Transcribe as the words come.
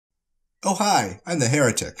Oh hi, I'm the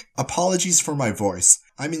Heretic. Apologies for my voice.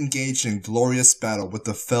 I'm engaged in glorious battle with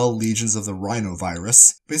the fell legions of the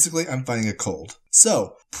rhinovirus. Basically, I'm fighting a cold.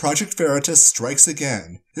 So, Project Veritas strikes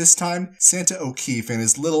again. This time, Santa O'Keefe and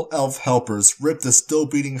his little elf helpers rip the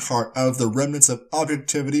still-beating heart out of the remnants of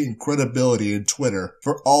objectivity and credibility in Twitter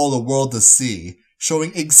for all the world to see,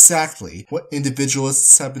 showing exactly what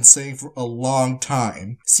individualists have been saying for a long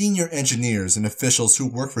time. Senior engineers and officials who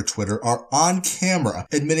work for Twitter are on camera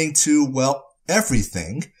admitting to, well,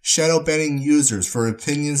 everything, shadow banning users for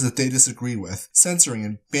opinions that they disagree with, censoring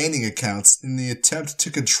and banning accounts in the attempt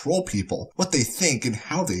to control people, what they think and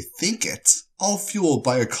how they think it. All fueled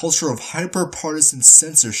by a culture of hyper-partisan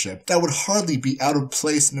censorship that would hardly be out of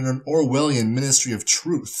place in an Orwellian ministry of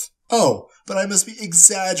truth. Oh, but I must be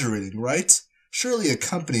exaggerating, right? Surely a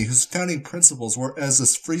company whose founding principles were as a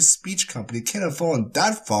free speech company can't have fallen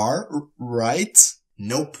that far, right?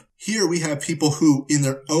 Nope. Here we have people who, in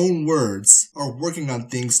their own words, are working on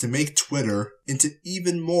things to make Twitter into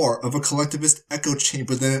even more of a collectivist echo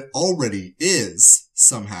chamber than it already is,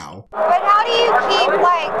 somehow. But how do you keep,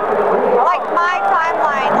 like my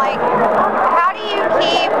timeline, how do you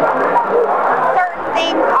keep certain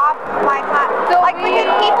things off my timeline? So because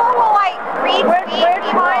people will, read We're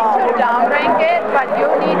trying to downrank it, but you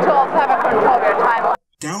need to also have a control of your timeline.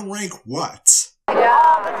 Downrank what? Yeah,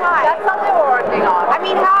 all the time. That's something we're working on. I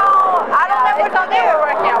mean, I don't know it's something we're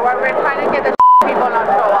working on, where we're trying to get the people not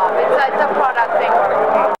show up. It's a product thing we're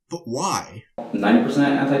working on. But why? 90%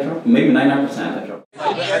 anti-Trump? Maybe 99% anti-Trump.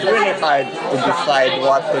 It's really hard to decide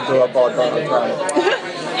what to do about Donald Trump.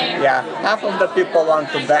 Yeah, half of the people want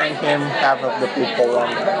to ban him, half of the people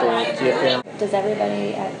want to keep him. Does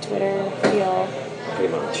everybody at Twitter feel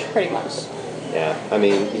Pretty much. pretty much? Yeah, I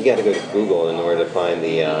mean, you got to go to Google in order to find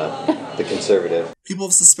the conservative. People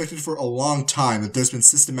have suspected for a long time that there's been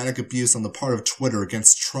systematic abuse on the part of Twitter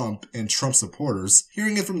against Trump and Trump supporters.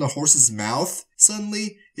 Hearing it from the horse's mouth,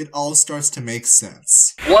 suddenly it all starts to make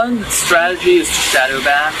sense. One strategy is to shadow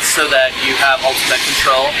ban so that you have ultimate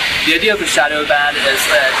control. The idea of the shadow ban is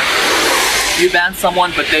that you ban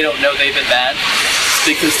someone but they don't know they've been banned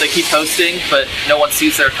because they keep posting but no one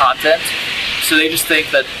sees their content. So they just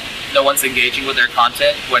think that no one's engaging with their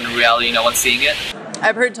content when in reality no one's seeing it.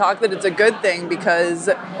 I've heard talk that it's a good thing because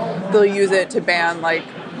they'll use it to ban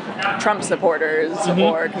Trump supporters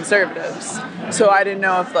or conservatives. So I didn't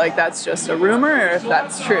know if that's just a rumor or if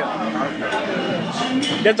that's true.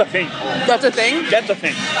 That's a thing. That's a thing? That's a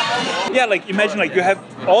thing. Yeah, imagine you have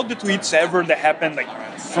all the tweets ever that happened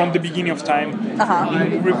from the beginning of time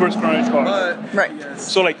in reverse chronological order. Right.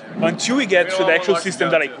 So until we get to the actual system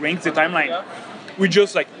that ranks the timeline, we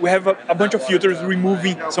just we have a bunch of filters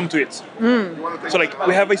removing some tweets. So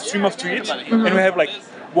we have a stream of tweets and we have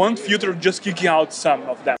one filter just kicking out some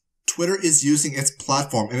of them. Twitter is using its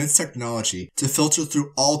platform and its technology to filter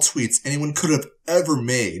through all tweets anyone could have ever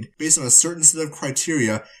made based on a certain set of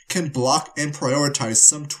criteria, can block and prioritize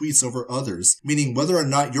some tweets over others, meaning whether or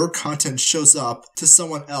not your content shows up to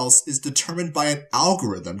someone else is determined by an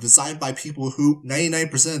algorithm designed by people who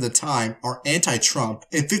 99% of the time are anti-Trump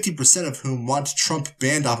and 50% of whom want Trump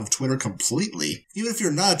banned off of Twitter completely. Even if you're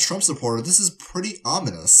not a Trump supporter, this is pretty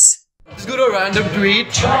ominous. Just go to a random tweet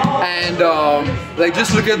and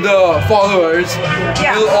just look at the followers.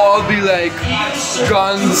 Yeah. It'll all be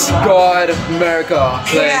guns, God, America.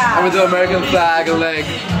 I mean the American flag and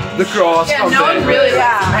the cross. Yeah, no one really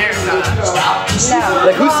likes America.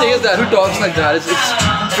 No. Who says that? Who talks like that?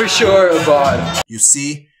 It's for sure a God. You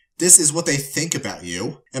see? This is what they think about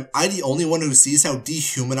you. Am I the only one who sees how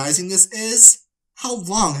dehumanizing this is? How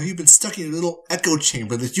long have you been stuck in a little echo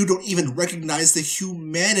chamber that you don't even recognize the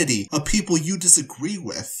humanity of people you disagree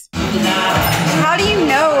with? How do you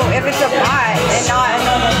know if it's a bot and not a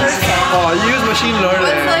normal person? Oh, you use machine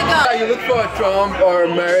learning. You look for Trump or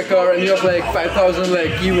America and you have 5,000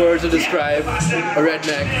 keywords to describe a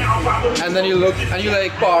redneck. And then you look and you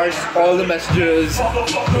parse all the messages,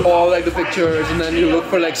 all the pictures, and then you look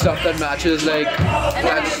for stuff that matches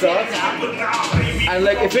that stuff. And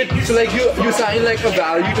if it, so you assign a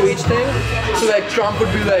value to each thing. So Trump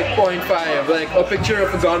would be 0.5, a picture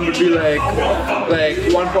of a gun would be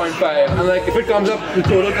 1.5. And if it comes up, the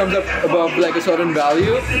total comes up above a certain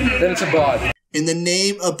value, then it's a bot. In the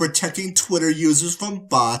name of protecting Twitter users from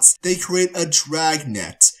bots, they create a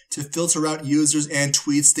dragnet to filter out users and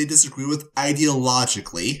tweets they disagree with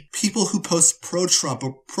ideologically. People who post pro-Trump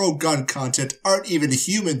or pro-gun content aren't even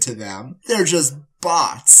human to them. They're just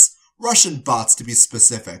bots. Russian bots to be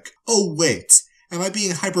specific. Oh wait, am I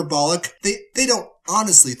being hyperbolic? They don't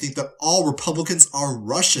honestly think that all Republicans are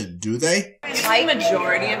Russian, do they? The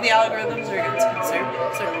majority of the algorithms are against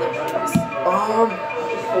conservatives or liberals.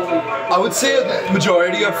 I would say the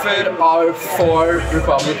majority of it are for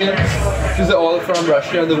Republicans because they're all from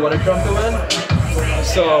Russia and they wanted Trump to win.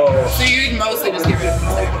 So you'd mostly just give it a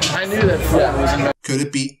I knew that Trump was Could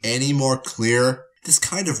it be any more clear? This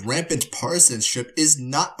kind of rampant partisanship is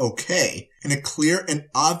not okay, and a clear and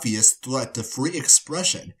obvious threat to free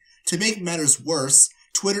expression. To make matters worse,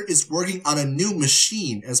 Twitter is working on a new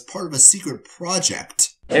machine as part of a secret project.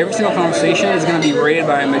 Every single conversation is going to be rated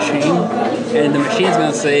by a machine, and the machine is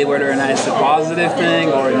going to say whether or not it's a positive thing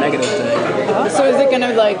or a negative thing. So is it going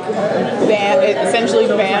to like essentially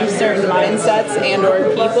ban certain mindsets and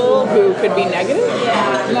or people who could be negative?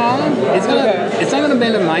 No, it's not going to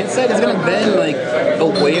ban the mindset. It's going to ban like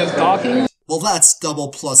a way of talking. Well, that's double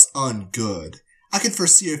plus ungood. I can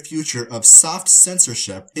foresee a future of soft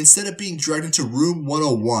censorship. Instead of being dragged into Room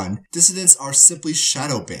 101, dissidents are simply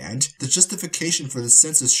shadow banned. The justification for the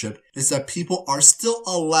censorship is that people are still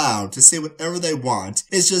allowed to say whatever they want.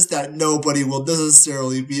 It's just that nobody will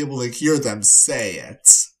necessarily be able to hear them say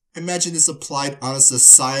it. Imagine this applied on a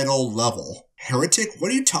societal level. Heretic?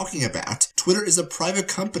 What are you talking about? Twitter is a private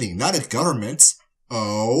company, not a government.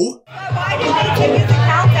 Oh? Why did they take his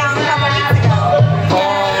account down a couple weeks ago?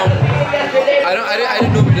 I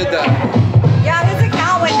didn't know we did that. Yeah, his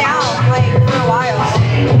account went down, like, for a while.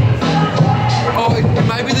 Oh, it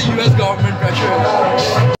might be the US government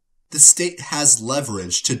pressure. The state has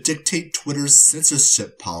leverage to dictate Twitter's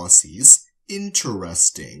censorship policies.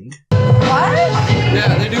 Interesting. What?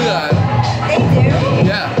 Yeah, they do that. They do?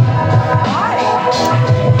 Yeah. Why?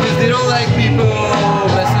 Because they don't like people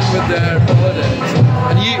messing with their politics.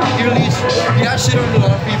 And he has shit on a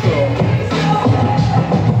lot of people.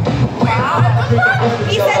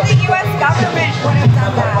 He said the U.S. government would have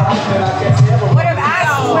done that. Would have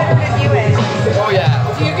asked Twitter to do it. Oh yeah.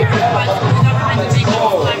 Do you get requests from the government to make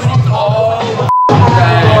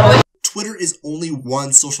Twitter is only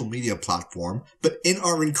one social media platform, but in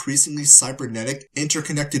our increasingly cybernetic,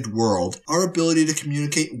 interconnected world, our ability to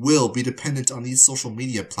communicate will be dependent on these social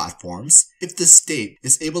media platforms. If the state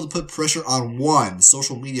is able to put pressure on one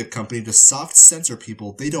social media company to soft censor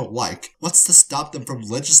people they don't like, what's to stop them from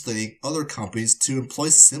legislating other companies to employ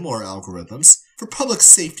similar algorithms? For public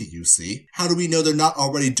safety, you see. How do we know they're not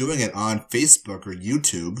already doing it on Facebook or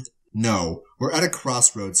YouTube? No, we're at a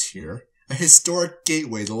crossroads here. A historic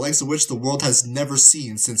gateway the likes of which the world has never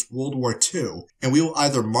seen since World War II, and we will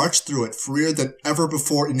either march through it freer than ever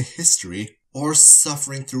before in history, or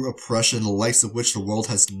suffering through oppression the likes of which the world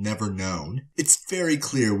has never known. It's very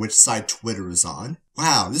clear which side Twitter is on.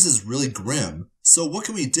 Wow, this is really grim. So what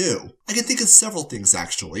can we do? I can think of several things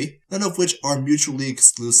actually, none of which are mutually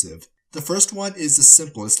exclusive. The first one is the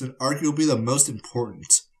simplest and arguably the most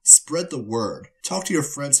important. Spread the word. Talk to your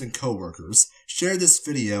friends and coworkers. Share this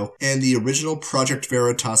video and the original Project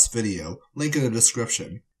Veritas video, link in the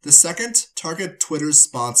description. The second, target Twitter's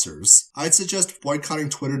sponsors. I'd suggest boycotting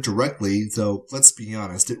Twitter directly, though let's be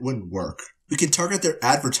honest, it wouldn't work. We can target their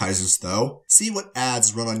advertisers though. See what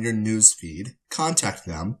ads run on your newsfeed. Contact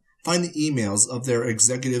them. Find the emails of their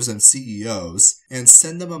executives and CEOs, and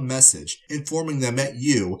send them a message informing them that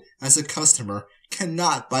you, as a customer,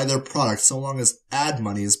 cannot buy their product so long as ad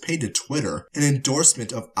money is paid to Twitter, an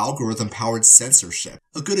endorsement of algorithm-powered censorship.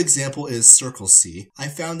 A good example is Circle C. I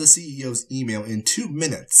found the CEO's email in 2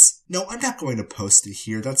 minutes. No, I'm not going to post it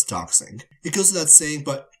here, that's doxing. It goes without saying,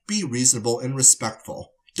 but be reasonable and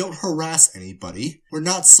respectful. Don't harass anybody. We're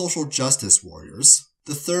not social justice warriors.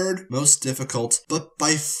 The third, most difficult, but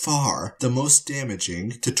by far the most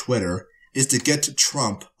damaging to Twitter, is to get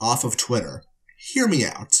Trump off of Twitter. Hear me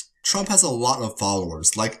out. Trump has a lot of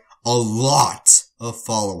followers, like a lot of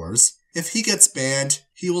followers. If he gets banned,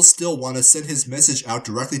 he will still want to send his message out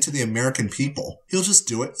directly to the American people. He'll just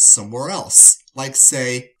do it somewhere else, like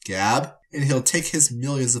say, Gab, and he'll take his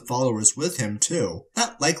millions of followers with him too.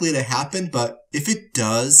 Not likely to happen, but if it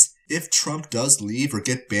does, if Trump does leave or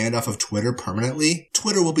get banned off of Twitter permanently,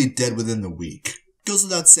 Twitter will be dead within the week. Goes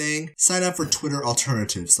without saying, sign up for Twitter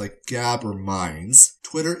alternatives like Gab or Minds.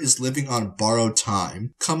 Twitter is living on borrowed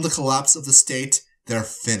time. Come the collapse of the state, they're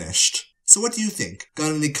finished. So what do you think?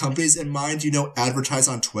 Got any companies in mind you know advertise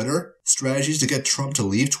on Twitter? Strategies to get Trump to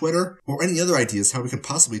leave Twitter? Or any other ideas how we could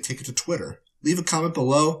possibly take it to Twitter? Leave a comment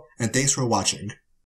below, and thanks for watching.